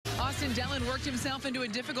Austin Dillon worked himself into a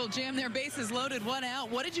difficult jam there. Bases loaded, one out.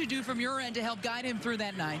 What did you do from your end to help guide him through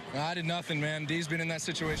that night? I did nothing, man. D's been in that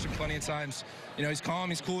situation plenty of times. You know, he's calm,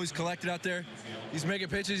 he's cool, he's collected out there. He's making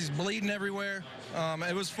pitches, he's bleeding everywhere.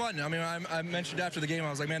 It was fun. I mean, I mentioned after the game, I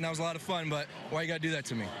was like, man, that was a lot of fun, but why you got to do that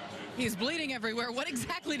to me? He's bleeding everywhere. What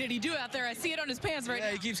exactly did he do out there? I see it on his pants right now.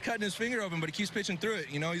 Yeah, he keeps cutting his finger open, but he keeps pitching through it.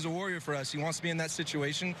 You know, he's a warrior for us. He wants to be in that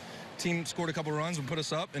situation. Team scored a couple runs and put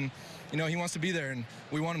us up, and, you know, he wants to be there, and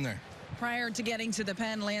we want him there. Prior to getting to the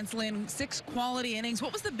pen, Lance Lynn, 6 quality innings.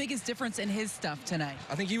 What was the biggest difference in his stuff tonight?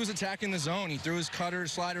 I think he was attacking the zone. He threw his cutter,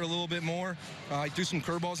 slider a little bit more. He threw some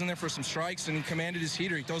curveballs in there for some strikes, and he commanded his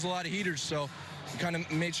heater. He throws a lot of heaters, so we kind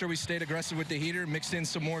of made sure we stayed aggressive with the heater, mixed in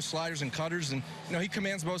some more sliders and cutters, and, you know, he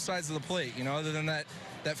commands both sides of the plate. You know, other than that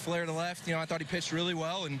flare to left, you know, I thought he pitched really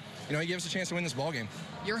well, and, you know, he gave us a chance to win this ball game.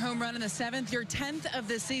 Your home run in the 7th, your 10th of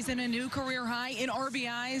the season, a new career high in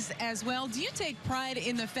RBIs as well. Do you take pride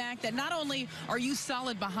in the fact that not only are you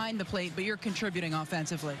solid behind the plate, but you're contributing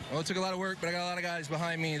offensively? Well, it took a lot of work, but I got a lot of guys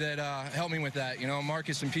behind me that helped me with that. You know,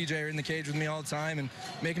 Marcus and PJ are in the cage with me all the time and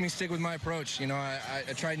making me stick with my approach. You know, I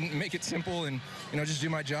try to make it simple and, you know, just do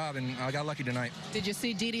my job, and I got lucky tonight. Did you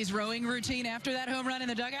see Didi's rowing routine after that home run in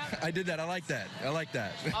the dugout? I did that. I like that. I like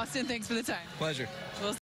that. Austin, thanks for the time. Pleasure. We'll